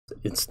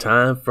It's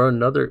time for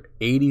another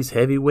 80s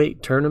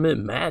heavyweight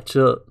tournament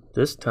matchup.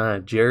 This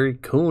time, Gerry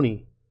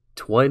Cooney,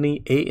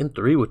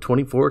 28-3 with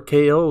 24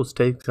 KOs,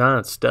 takes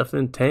on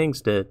Steffen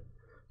Tangstad,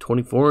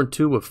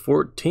 24-2 with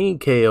 14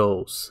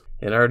 KOs.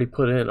 And I already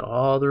put in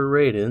all their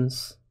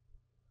ratings.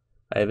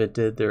 I haven't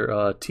did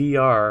their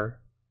TR,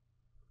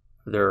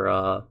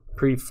 their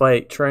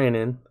pre-fight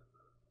training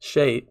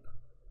shape,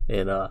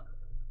 and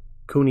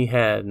Cooney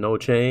had no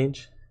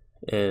change,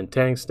 and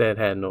Tangstad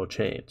had no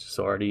change.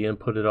 So I already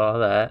inputted all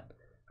that.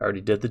 I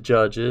already did the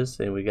judges,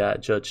 and we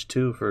got Judge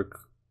 2 for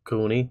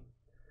Cooney,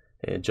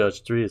 and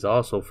Judge 3 is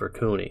also for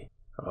Cooney.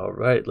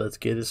 Alright, let's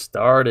get it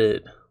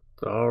started.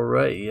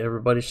 Alright,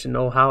 everybody should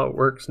know how it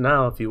works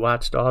now if you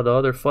watched all the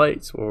other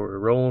fights where we're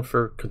rolling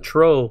for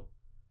control.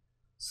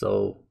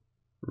 So,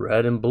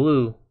 red and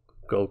blue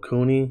go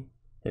Cooney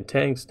and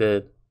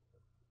Tangstad.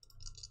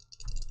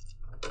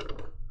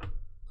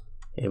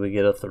 And we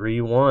get a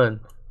 3-1.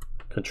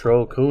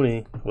 Control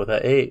Cooney with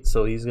an 8,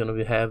 so he's going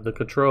to have the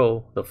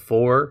control. The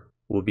 4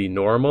 will be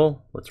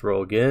normal. Let's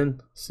roll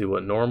again. See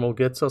what normal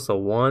gets us. A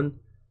 1.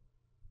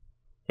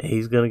 And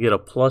he's going to get a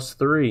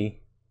 +3.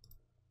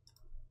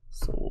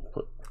 So we'll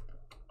put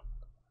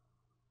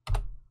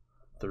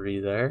 3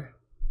 there.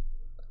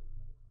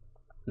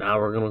 Now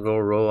we're going to go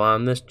roll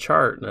on this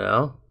chart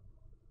now.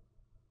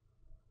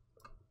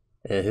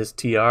 And his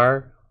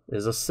TR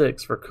is a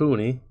 6 for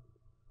Cooney.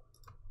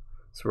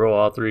 Let's roll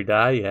all 3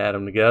 die. You add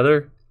them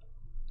together.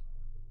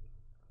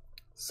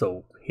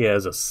 So he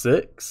has a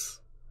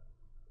 6.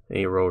 And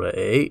he rolled an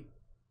 8.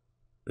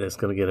 That's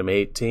going to get him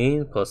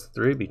 18. Plus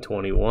 3 be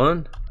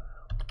 21.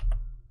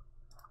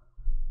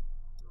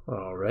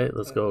 Alright,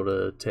 let's go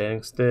to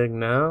Tangstad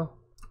now.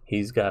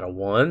 He's got a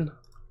 1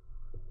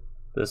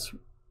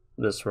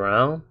 this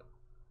round.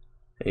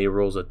 And he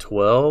rolls a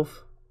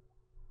 12.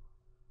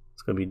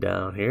 It's going to be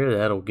down here.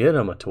 That'll get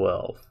him a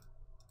 12.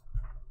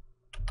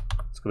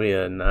 It's going to be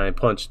a 9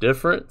 punch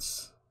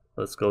difference.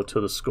 Let's go to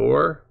the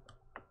score.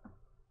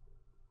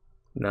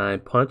 9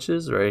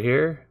 punches right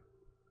here.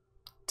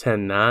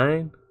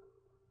 10-9.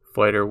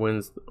 Fighter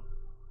wins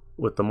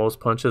with the most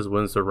punches,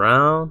 wins the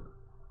round.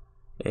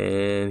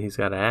 And he's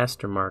got an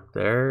asterisk mark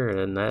there,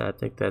 and that, I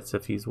think that's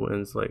if he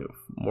wins like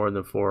more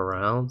than 4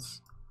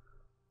 rounds.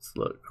 Let's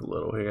look a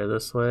little here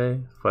this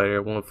way.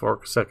 Fighter won 4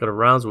 consecutive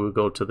rounds. We'll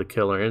go to the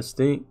killer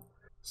instinct.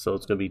 So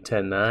it's going to be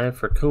 10-9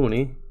 for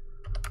Cooney.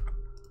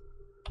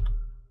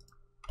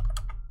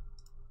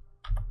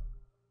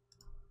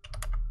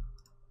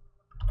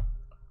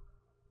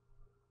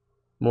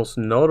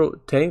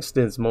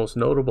 Tangstad's most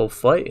notable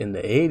fight in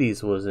the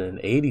 80s was in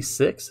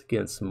 86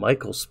 against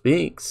Michael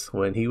Spinks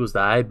when he was the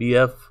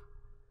IBF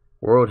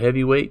World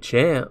Heavyweight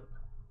Champ,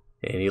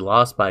 and he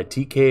lost by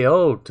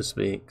TKO to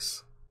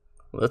Spinks.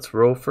 Let's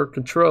roll for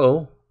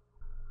control.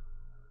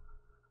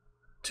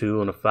 2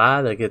 and a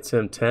 5, that gets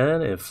him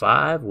 10, and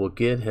 5 will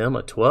get him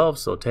a 12,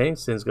 so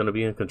Tangstad's going to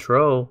be in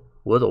control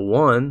with a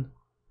 1.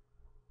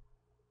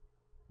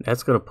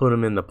 That's going to put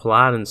him in the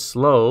plot and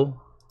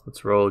slow.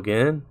 Let's roll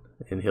again.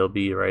 And he'll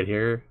be right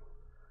here.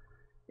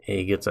 And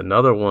he gets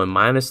another one,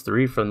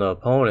 -3 from the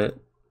opponent.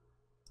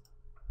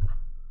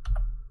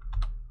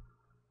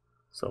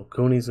 So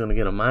Cooney's going to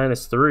get a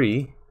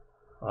 -3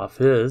 off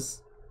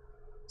his.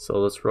 So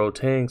let's roll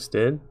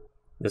Tangstad.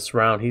 This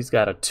round he's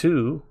got a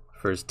 2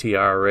 for his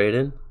TR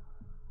rating.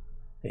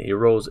 And he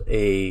rolls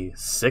a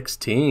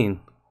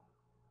 16.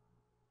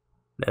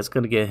 That's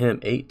going to get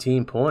him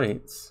 18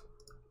 points.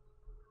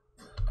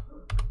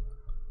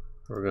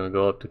 We're going to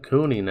go up to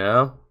Cooney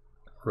now.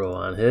 Roll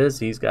on his.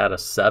 He's got a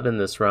 7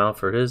 this round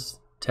for his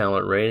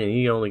talent rating.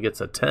 He only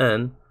gets a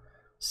 10.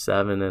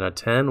 7 and a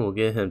 10 will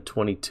get him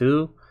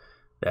 22.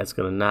 That's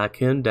going to knock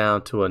him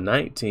down to a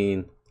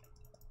 19.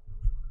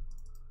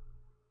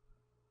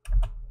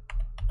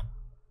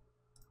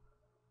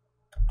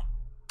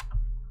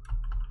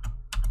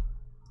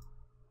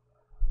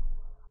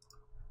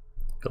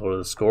 Go to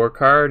the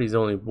scorecard. He's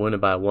only winning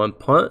by 1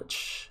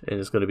 punch. And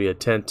it's going to be a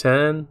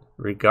 10-10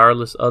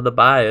 regardless of the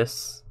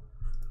bias.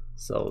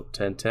 So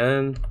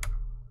 10-10.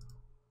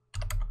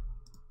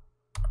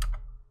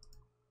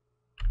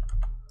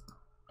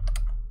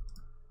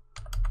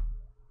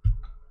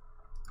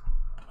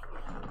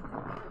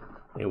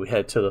 And we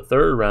head to the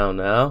 3rd round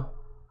now.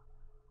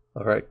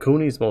 Alright,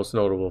 Cooney's most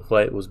notable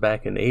fight was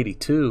back in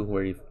 82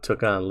 where he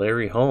took on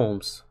Larry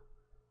Holmes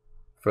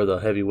for the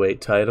heavyweight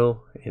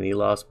title, and he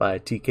lost by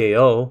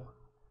TKO.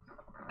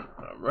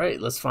 Alright,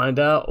 let's find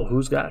out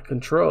who's got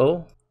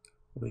control.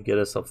 We get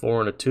us a 4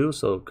 and a 2,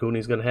 so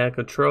Cooney's going to have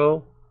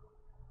control.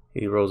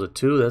 He rolls a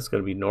 2, that's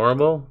going to be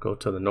normal. Go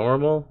to the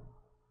normal.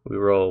 We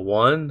roll a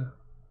 1.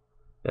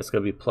 That's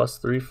going to be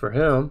 +3 for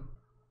him.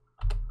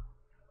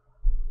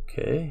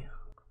 Okay.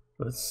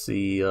 Let's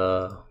see.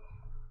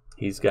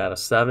 He's got a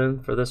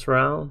 7 for this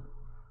round.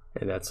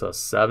 And that's a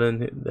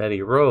 7 that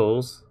he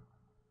rolls.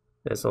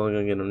 That's only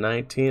going to get him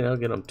 19. That'll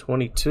get him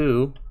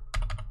 22.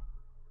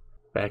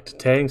 Back to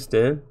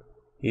Tangstad.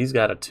 He's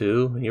got a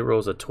 2. He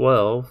rolls a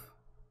 12.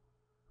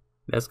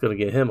 That's going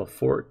to get him a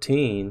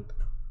 14.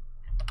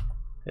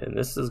 And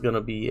this is going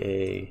to be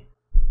a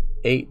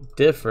 8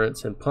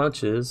 difference in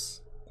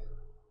punches.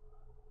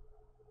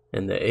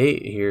 And the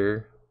 8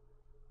 here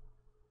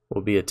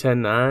will be a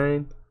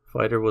 10-9.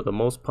 Fighter with the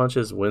most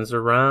punches wins the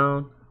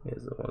round.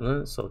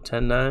 So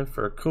 10-9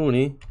 for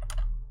Cooney.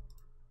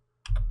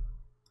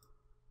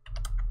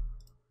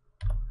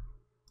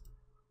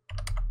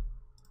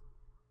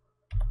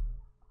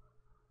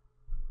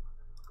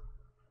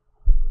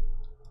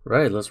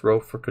 Right, let's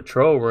roll for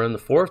control. We're in the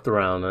 4th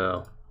round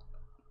now.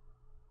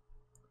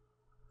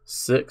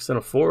 6 and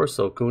a 4,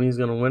 so Cooney's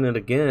going to win it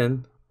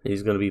again.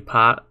 He's going to be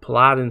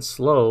plotting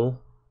slow.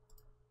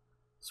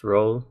 Let's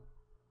roll.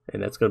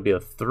 And that's going to be a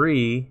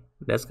 3.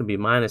 That's going to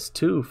be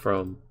 -2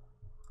 from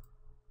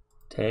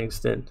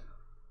Tangstad.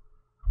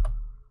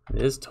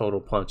 His total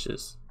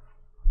punches,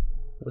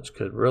 which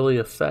could really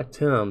affect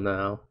him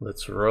now.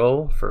 Let's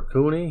roll for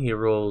Cooney.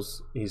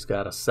 He's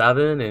got a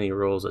 7 and he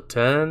rolls a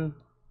 10.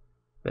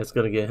 That's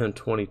going to get him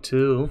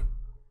 22.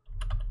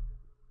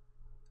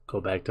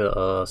 Go back to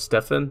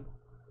Steffen.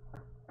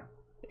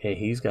 And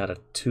he's got a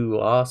 2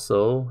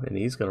 also. And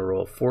he's going to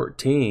roll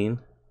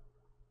 14.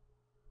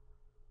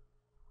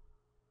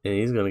 And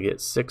he's going to get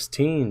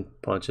 16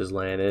 punches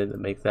landed to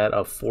make that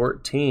a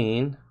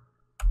 14.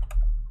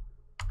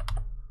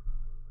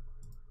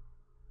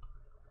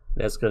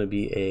 That's going to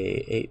be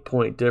a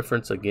 8-point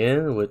difference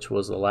again, which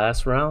was the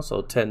last round.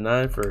 So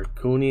 10-9 for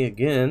Cooney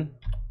again.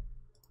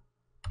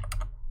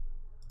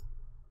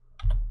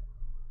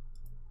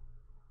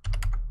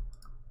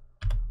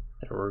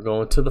 We're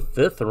going to the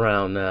 5th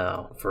round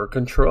now for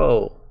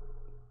control.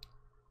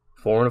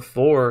 4 and a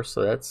 4,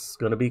 so that's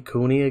going to be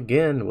Cooney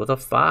again with a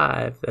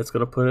 5. That's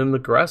going to put him in the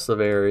aggressive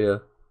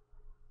area.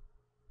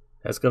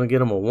 That's going to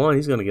get him a 1.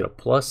 He's going to get a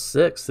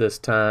 +6 this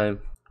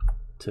time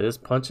to his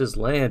punches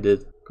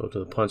landed. Go to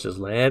the punches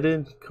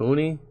landed.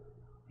 Cooney,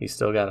 he's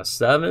still got a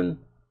 7.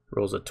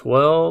 Rolls a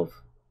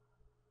 12.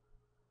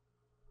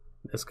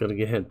 That's going to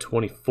get him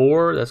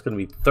 24. That's going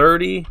to be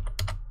 30.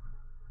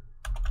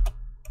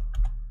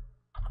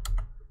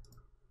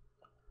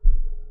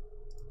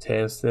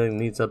 Tangstad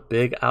needs a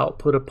big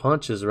output of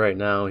punches right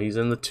now. He's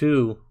in the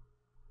 2.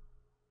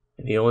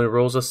 And he only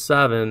rolls a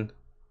 7.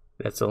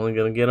 That's only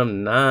going to get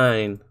him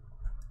 9.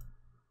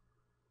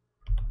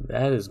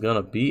 That is going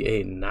to be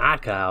a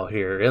knockout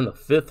here in the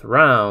 5th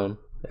round.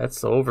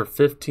 That's over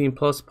 15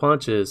 plus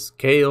punches.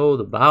 KO,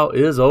 the bout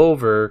is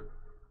over.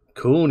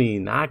 Cooney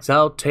knocks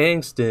out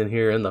Tangstad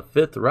here in the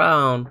 5th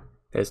round,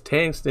 as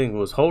Tangstad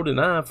was holding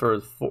on for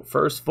the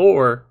first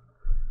 4,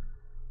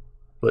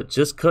 but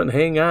just couldn't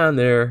hang on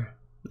there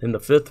in the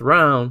 5th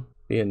round,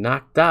 being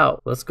knocked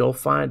out. Let's go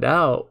find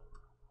out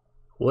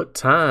what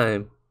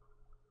time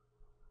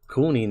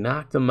Cooney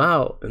knocked him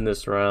out in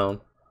this round.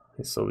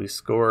 So we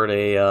scored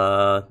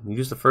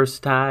use the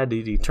first tie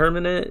to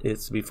determine it.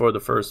 It's before the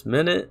first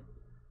minute.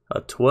 A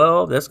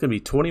 12. That's going to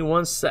be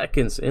 21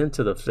 seconds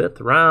into the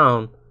 5th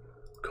round.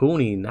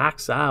 Cooney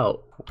knocks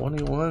out.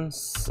 21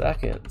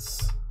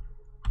 seconds.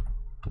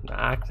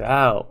 Knocked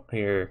out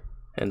here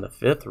in the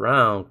 5th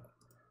round.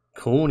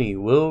 Cooney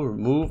will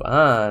move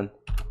on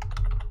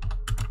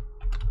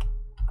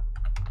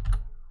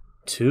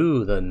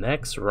to the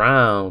next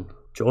round.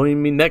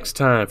 Join me next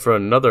time for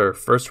another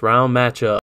first round matchup.